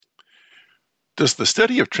Does the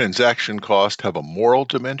study of transaction cost have a moral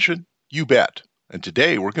dimension? You bet. And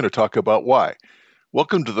today we're going to talk about why.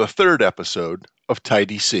 Welcome to the third episode of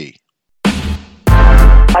Tidy C.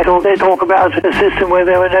 I thought they talk about a system where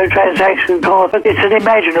there were no transaction costs, but it's an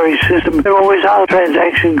imaginary system. There always are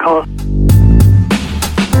transaction costs.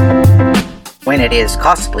 When it is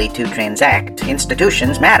costly to transact,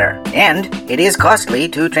 institutions matter, and it is costly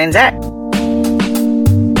to transact.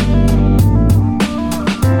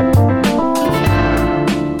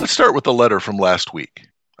 Let's start with the letter from last week.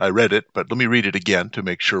 I read it, but let me read it again to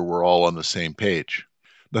make sure we're all on the same page.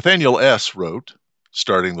 Nathaniel S. wrote,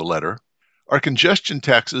 starting the letter, "Are congestion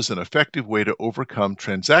taxes an effective way to overcome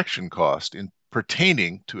transaction cost in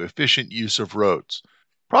pertaining to efficient use of roads?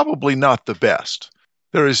 Probably not the best.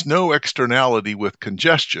 There is no externality with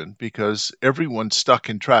congestion because everyone stuck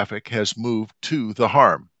in traffic has moved to the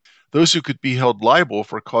harm. Those who could be held liable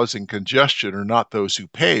for causing congestion are not those who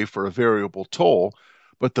pay for a variable toll,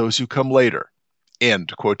 but those who come later."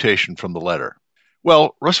 End quotation from the letter.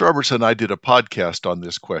 Well, Russ Robertson and I did a podcast on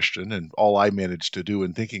this question, and all I managed to do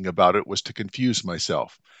in thinking about it was to confuse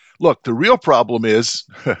myself. Look, the real problem is,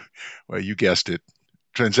 well, you guessed it,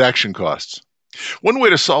 transaction costs. One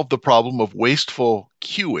way to solve the problem of wasteful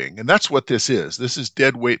queuing, and that's what this is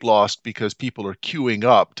dead weight lost because people are queuing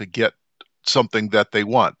up to get something that they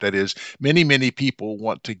want. That is, many people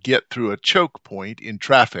want to get through a choke point in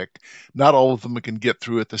traffic. Not all of them can get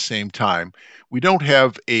through at the same time. We don't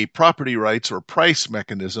have a property rights or price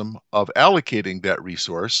mechanism of allocating that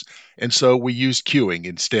resource, and so we use queuing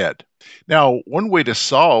instead. Now, one way to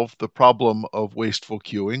solve the problem of wasteful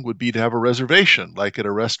queuing would be to have a reservation, like at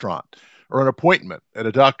a restaurant, or an appointment at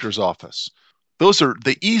a doctor's office. Those are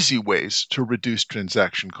the easy ways to reduce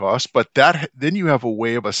transaction costs, but then you have a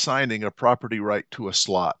way of assigning a property right to a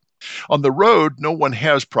slot. On the road, no one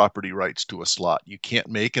has property rights to a slot. You can't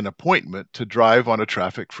make an appointment to drive on a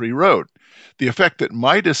traffic-free road. The effect that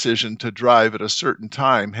my decision to drive at a certain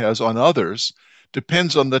time has on others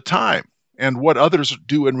depends on the time and what others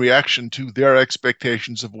do in reaction to their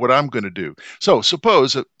expectations of what I'm going to do. So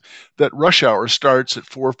suppose that rush hour starts at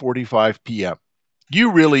 4:45 p.m. You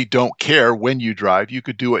really don't care when you drive. You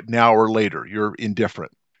could do it now or later. You're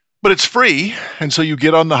indifferent. But it's free, and so you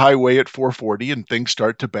get on the highway at 4:40 and things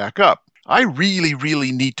start to back up. I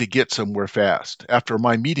really need to get somewhere fast after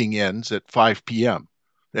my meeting ends at 5 p.m.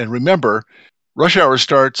 And remember, rush hour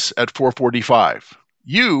starts at 4:45.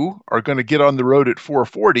 You are going to get on the road at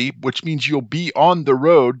 4:40, which means you'll be on the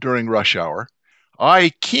road during rush hour.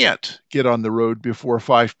 I can't get on the road before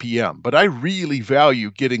 5 p.m., but I really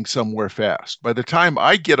value getting somewhere fast. By the time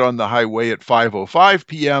I get on the highway at 5:05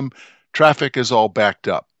 p.m., traffic is all backed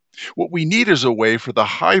up. What we need is a way for the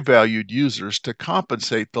high-valued users to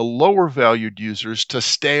compensate the lower-valued users to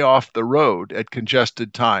stay off the road at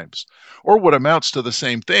congested times. Or what amounts to the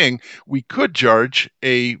same thing, we could charge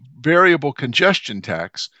a variable congestion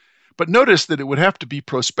tax, but notice that it would have to be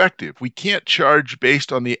prospective. We can't charge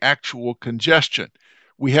based on the actual congestion.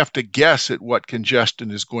 We have to guess at what congestion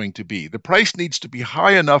is going to be. The price needs to be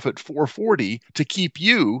high enough at 440 to keep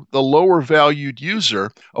you, the lower valued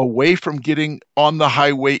user, away from getting on the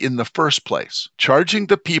highway in the first place. Charging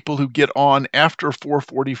the people who get on after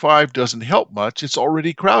 445 doesn't help much. It's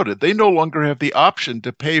already crowded. They no longer have the option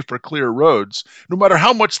to pay for clear roads, no matter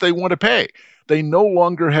how much they want to pay. They no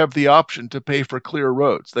longer have the option to pay for clear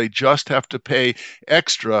roads. They just have to pay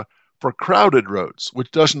extra for crowded roads,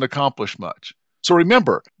 which doesn't accomplish much. So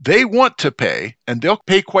remember, they want to pay, and they'll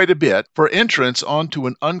pay quite a bit, for entrance onto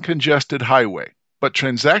an uncongested highway. But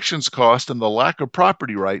transactions cost and the lack of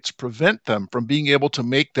property rights prevent them from being able to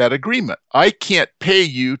make that agreement. I can't pay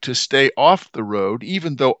you to stay off the road,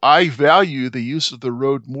 even though I value the use of the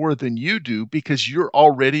road more than you do because you're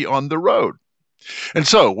already on the road. And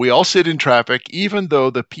so we all sit in traffic, even though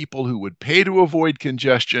the people who would pay to avoid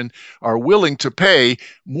congestion are willing to pay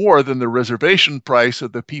more than the reservation price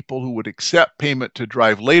of the people who would accept payment to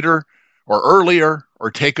drive later or earlier or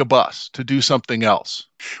take a bus to do something else.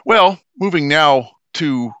 Well, moving now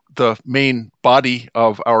to the main body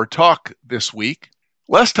of our talk this week.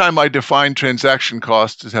 Last time I defined transaction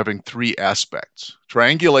costs as having three aspects: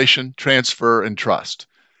 triangulation, transfer, and trust.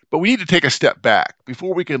 But we need to take a step back.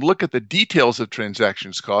 Before we can look at the details of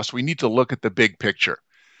transactions costs, we need to look at the big picture.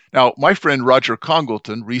 Now, my friend Roger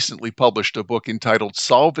Congleton recently published a book entitled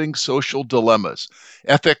Solving Social Dilemmas: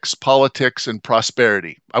 Ethics, Politics, and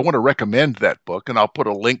Prosperity. I want to recommend that book, and I'll put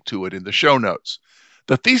a link to it in the show notes.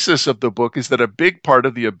 The thesis of the book is that a big part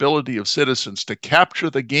of the ability of citizens to capture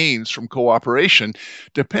the gains from cooperation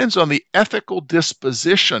depends on the ethical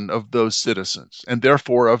disposition of those citizens, and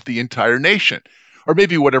therefore of the entire nation. or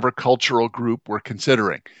maybe whatever cultural group we're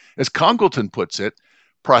considering. As Congleton puts it,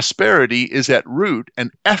 prosperity is at root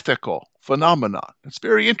an ethical phenomenon. It's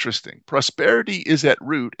very interesting. Prosperity is at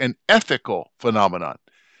root an ethical phenomenon.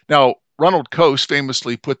 Now, Ronald Coase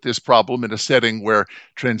famously put this problem in a setting where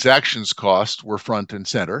transactions costs were front and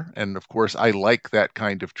center. And of course, I like that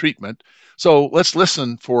kind of treatment. So let's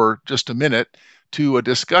listen for just a minute to a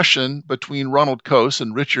discussion between Ronald Coase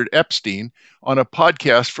and Richard Epstein on a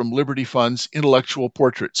podcast from Liberty Fund's Intellectual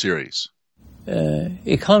Portrait series.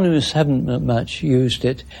 Economists haven't much used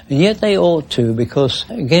it, and yet they ought to, because,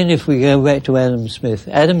 again, if we go back to Adam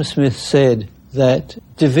Smith said that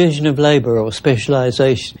division of labor or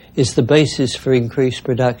specialization is the basis for increased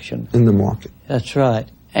production. In the market. That's right.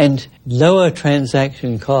 And lower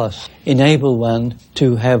transaction costs enable one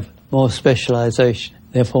to have more specialization,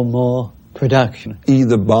 therefore more production.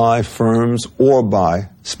 Either by firms or by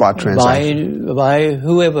spot transactions. By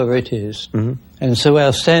whoever it is. Mm-hmm. And so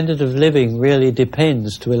our standard of living really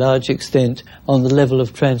depends to a large extent on the level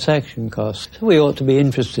of transaction costs. We ought to be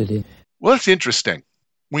interested in. Well, that's interesting.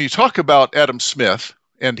 When you talk about Adam Smith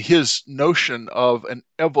and his notion of an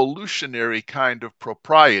evolutionary kind of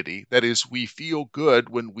propriety, that is, we feel good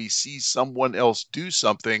when we see someone else do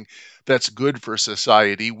something that's good for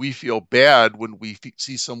society. We feel bad when we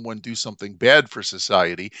see someone do something bad for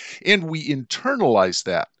society, and we internalize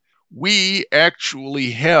that. We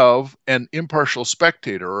actually have an impartial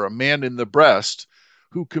spectator or a man in the breast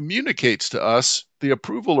who communicates to us the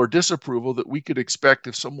approval or disapproval that we could expect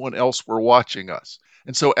if someone else were watching us.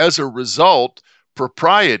 And so as a result,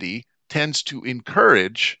 propriety tends to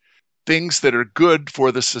encourage things that are good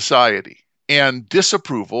for the society, and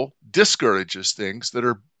disapproval discourages things that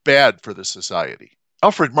are bad for the society.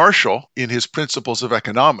 Alfred Marshall, in his Principles of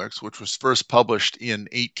Economics, which was first published in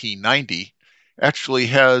 1890, actually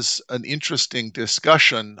has an interesting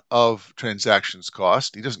discussion of transactions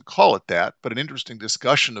cost. He doesn't call it that, but an interesting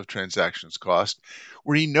discussion of transactions cost,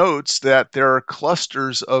 where he notes that there are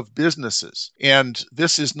clusters of businesses. And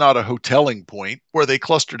this is not a hoteling point where they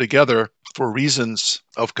cluster together for reasons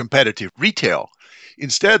of competitive retail.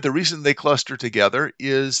 Instead, the reason they cluster together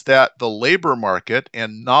is that the labor market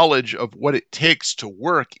and knowledge of what it takes to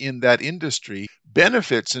work in that industry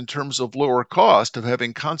benefits in terms of lower cost of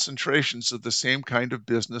having concentrations of the same kind of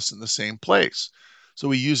business in the same place. So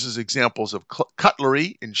he uses examples of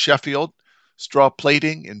cutlery in Sheffield, straw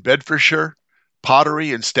plating in Bedfordshire,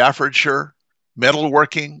 pottery in Staffordshire,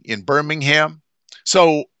 metalworking in Birmingham.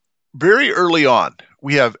 So very early on,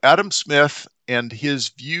 we have Adam Smith and his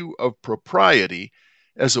view of propriety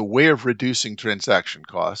as a way of reducing transaction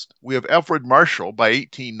cost. We have Alfred Marshall by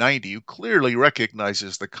 1890, who clearly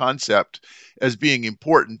recognizes the concept as being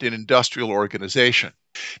important in industrial organization.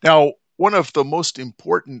 Now, one of the most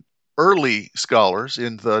important early scholars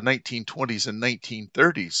in the 1920s and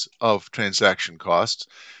 1930s of transaction costs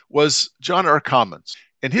was John R. Commons,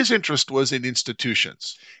 and his interest was in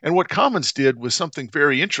institutions. And what Commons did was something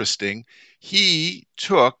very interesting. He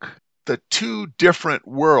took the two different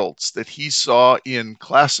worlds that he saw in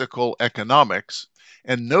classical economics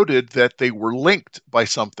and noted that they were linked by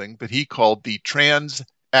something that he called the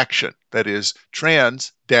transaction, that is,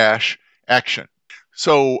 trans-action.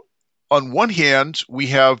 So on one hand, we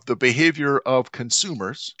have the behavior of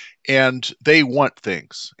consumers, and they want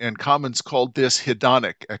things, and Commons called this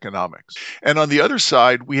hedonic economics. And on the other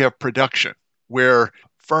side, we have production, where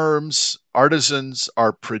firms, artisans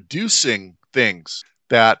are producing things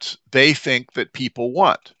that they think that people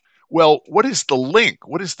want. Well, what is the link?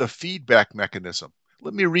 What is the feedback mechanism?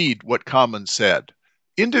 Let me read what Commons said.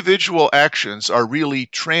 Individual actions are really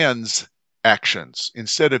transactions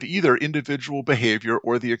instead of either individual behavior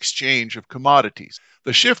or the exchange of commodities.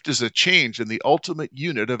 The shift is a change in the ultimate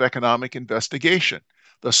unit of economic investigation.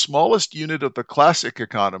 The smallest unit of the classic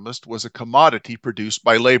economist was a commodity produced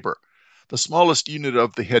by labor. The smallest unit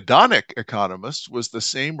of the hedonic economists was the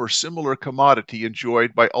same or similar commodity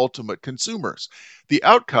enjoyed by ultimate consumers. The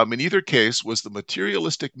outcome in either case was the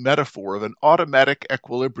materialistic metaphor of an automatic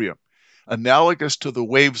equilibrium, analogous to the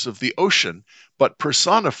waves of the ocean, but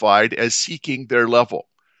personified as seeking their level.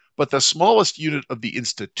 But the smallest unit of the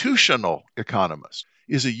institutional economist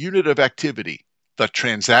is a unit of activity, the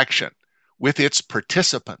transaction, with its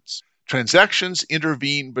participants. Transactions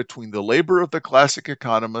intervene between the labor of the classic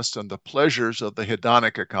economist and the pleasures of the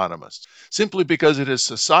hedonic economist, simply because it is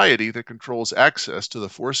society that controls access to the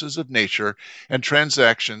forces of nature, and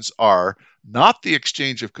transactions are not the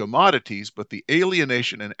exchange of commodities, but the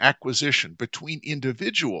alienation and acquisition between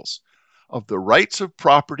individuals of the rights of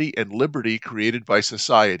property and liberty created by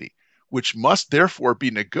society, which must therefore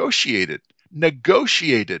be negotiated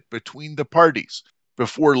between the parties,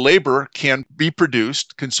 Before labor can be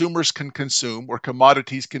produced, consumers can consume, or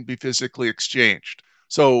commodities can be physically exchanged.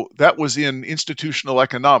 So that was in Institutional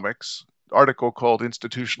Economics, an article called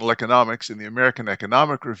Institutional Economics in the American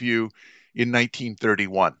Economic Review in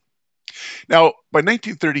 1931. Now, by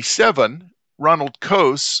 1937, Ronald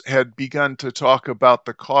Coase had begun to talk about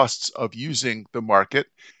the costs of using the market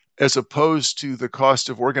as opposed to the cost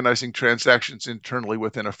of organizing transactions internally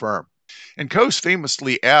within a firm. And Coase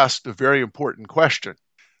famously asked a very important question.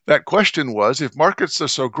 That question was, if markets are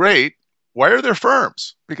so great, why are there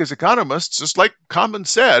firms? Because economists, just like Common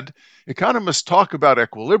said, economists talk about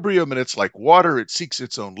equilibrium, and it's like water, it seeks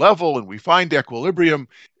its own level, and we find equilibrium.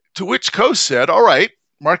 To which Coase said, all right,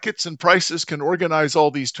 markets and prices can organize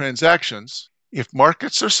all these transactions. If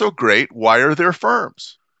markets are so great, why are there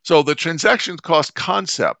firms? So the transaction cost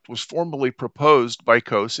concept was formally proposed by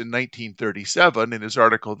Coase in 1937 in his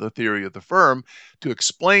article, The Theory of the Firm, to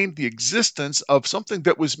explain the existence of something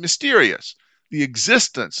that was mysterious, the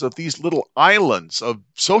existence of these little islands of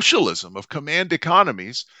socialism, of command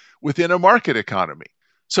economies within a market economy.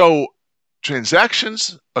 So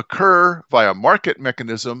transactions occur via market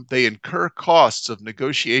mechanism. They incur costs of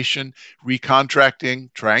negotiation,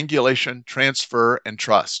 recontracting, triangulation, transfer, and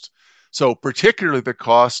trust. So particularly the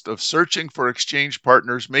cost of searching for exchange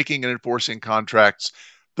partners, making and enforcing contracts,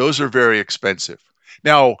 those are very expensive.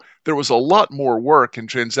 Now, there was a lot more work in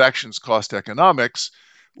transactions cost economics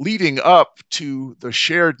leading up to the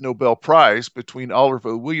shared Nobel Prize between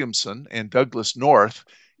Oliver Williamson and Douglas North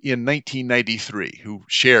in 1993, who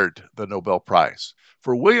shared the Nobel Prize.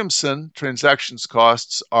 For Williamson, transactions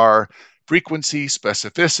costs are frequency,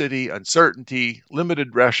 specificity, uncertainty,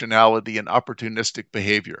 limited rationality, and opportunistic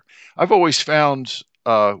behavior. I've always found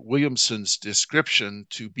Williamson's description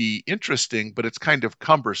to be interesting, but it's kind of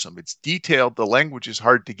cumbersome. It's detailed. The language is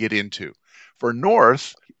hard to get into. For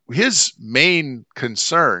North, his main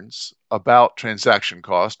concerns about transaction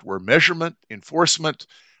cost were measurement, enforcement,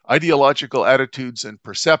 ideological attitudes and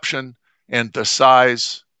perception, and the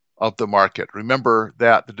size of the market. Remember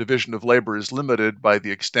that the division of labor is limited by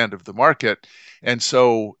the extent of the market, and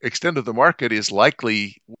so extent of the market is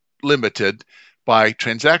likely limited by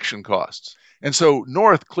transaction costs. And so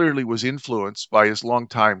North clearly was influenced by his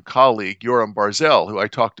longtime colleague, Yoram Barzel, who I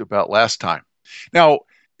talked about last time. Now,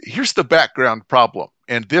 here's the background problem,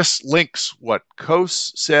 and this links what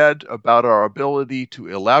Coase said about our ability to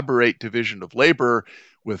elaborate division of labor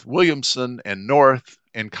with Williamson and North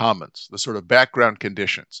and Commons, the sort of background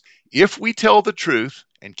conditions. If we tell the truth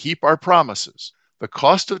and keep our promises, the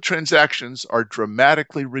cost of transactions are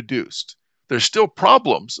dramatically reduced. There's still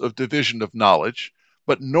problems of division of knowledge,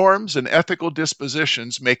 but norms and ethical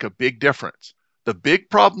dispositions make a big difference. The big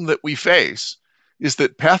problem that we face is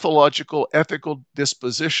that pathological ethical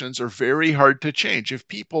dispositions are very hard to change if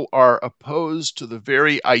people are opposed to the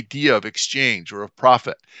very idea of exchange or of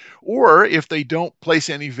profit, or if they don't place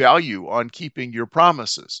any value on keeping your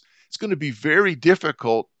promises. It's going to be very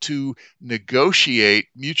difficult to negotiate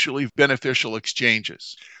mutually beneficial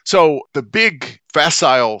exchanges. So the big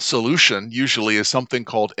facile solution usually is something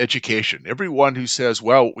called education. Everyone who says,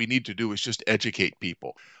 well, what we need to do is just educate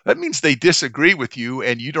people, that means they disagree with you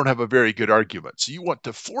and you don't have a very good argument. So you want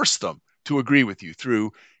to force them to agree with you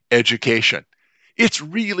through education. It's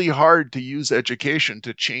really hard to use education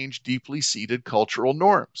to change deeply seated cultural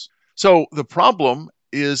norms. So the problem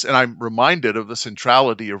is, and I'm reminded of the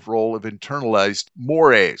centrality of role of internalized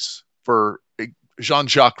mores for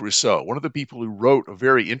Jean-Jacques Rousseau, one of the people who wrote a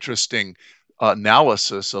very interesting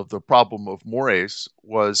analysis of the problem of mores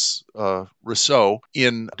was Rousseau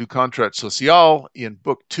in Du Contrat Social in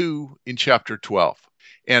Book 2 in Chapter 12.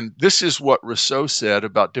 And this is what Rousseau said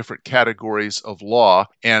about different categories of law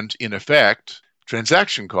and, in effect,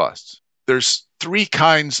 transaction costs. There's three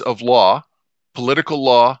kinds of law: political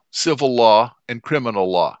law, civil law, and criminal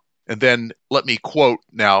law. And then let me quote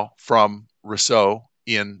now from Rousseau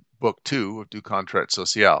in Book 2 of Du Contrat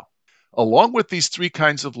Social. Along with these three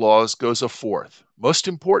kinds of laws goes a fourth, most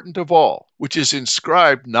important of all, which is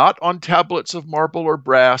inscribed not on tablets of marble or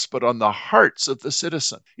brass, but on the hearts of the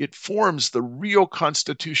citizen. It forms the real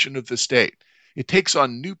constitution of the state. It takes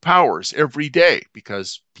on new powers every day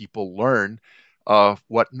because people learn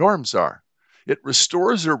what norms are. It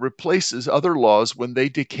restores or replaces other laws when they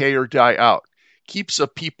decay or die out, keeps a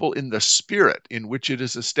people in the spirit in which it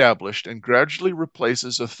is established, and gradually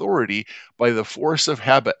replaces authority by the force of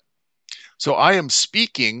habit. So I am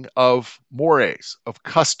speaking of mores, of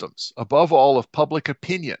customs, above all of public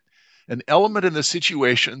opinion, an element in the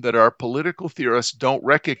situation that our political theorists don't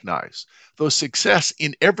recognize, though success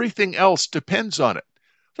in everything else depends on it.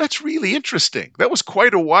 That's really interesting. That was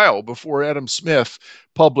quite a while before Adam Smith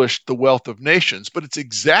published The Wealth of Nations, but it's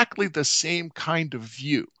exactly the same kind of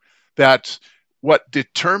view that what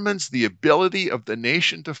determines the ability of the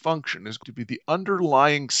nation to function is to be the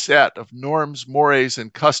underlying set of norms, mores,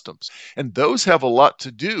 and customs. And those have a lot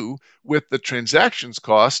to do with the transactions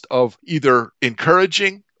cost of either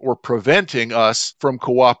encouraging or preventing us from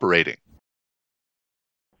cooperating.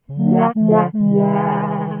 Well,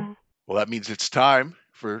 that means it's time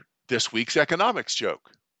for this week's economics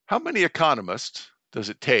joke. How many economists does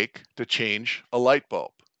it take to change a light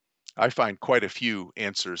bulb? I find quite a few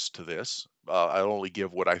answers to this. I'll only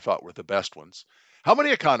give what I thought were the best ones. How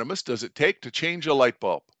many economists does it take to change a light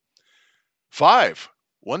bulb? 5.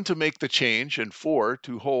 1 to make the change and 4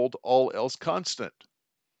 to hold all else constant.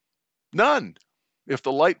 None. If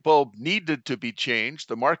the light bulb needed to be changed,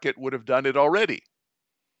 the market would have done it already.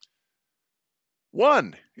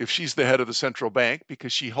 1, if she's the head of the central bank,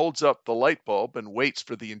 because she holds up the light bulb and waits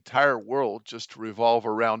for the entire world just to revolve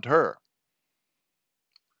around her.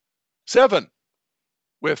 7,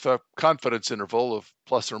 with a confidence interval of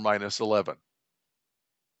plus or minus 11.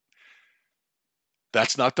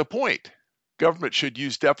 That's not the point. Government should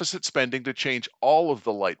use deficit spending to change all of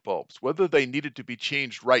the light bulbs, whether they needed to be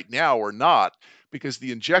changed right now or not, because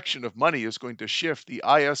the injection of money is going to shift the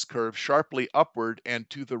IS curve sharply upward and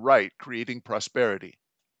to the right, creating prosperity.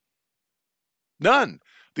 None.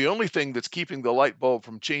 The only thing that's keeping the light bulb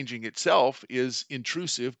from changing itself is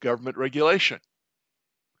intrusive government regulation.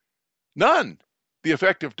 None. The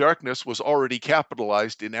effect of darkness was already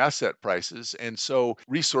capitalized in asset prices, and so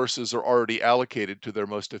resources are already allocated to their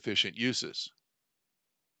most efficient uses.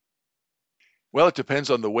 Well, it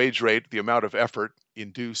depends on the wage rate, the amount of effort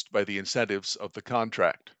induced by the incentives of the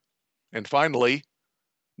contract. And finally,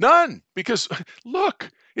 none, because look,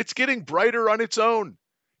 it's getting brighter on its own.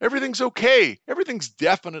 Everything's okay. Everything's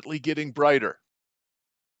definitely getting brighter.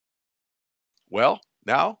 Well,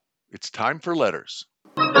 now it's time for letters.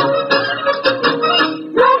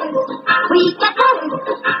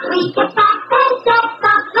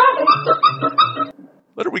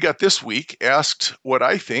 Letter we got this week asked what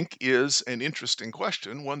I think is an interesting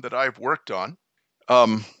question, one that I've worked on.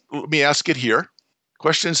 Let me ask it here.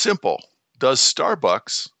 Question simple. Does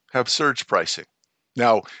Starbucks have surge pricing?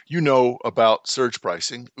 Now, you know about surge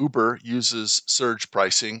pricing. Uber uses surge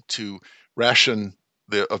pricing to ration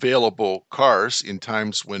the available cars in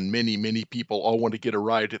times when many, many people all want to get a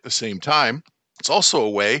ride at the same time. It's also a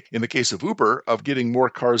way, in the case of Uber, of getting more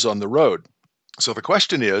cars on the road. So the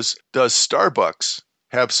question is, does Starbucks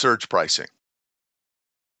have surge pricing?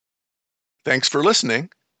 Thanks for listening.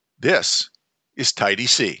 This is Tidy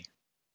C.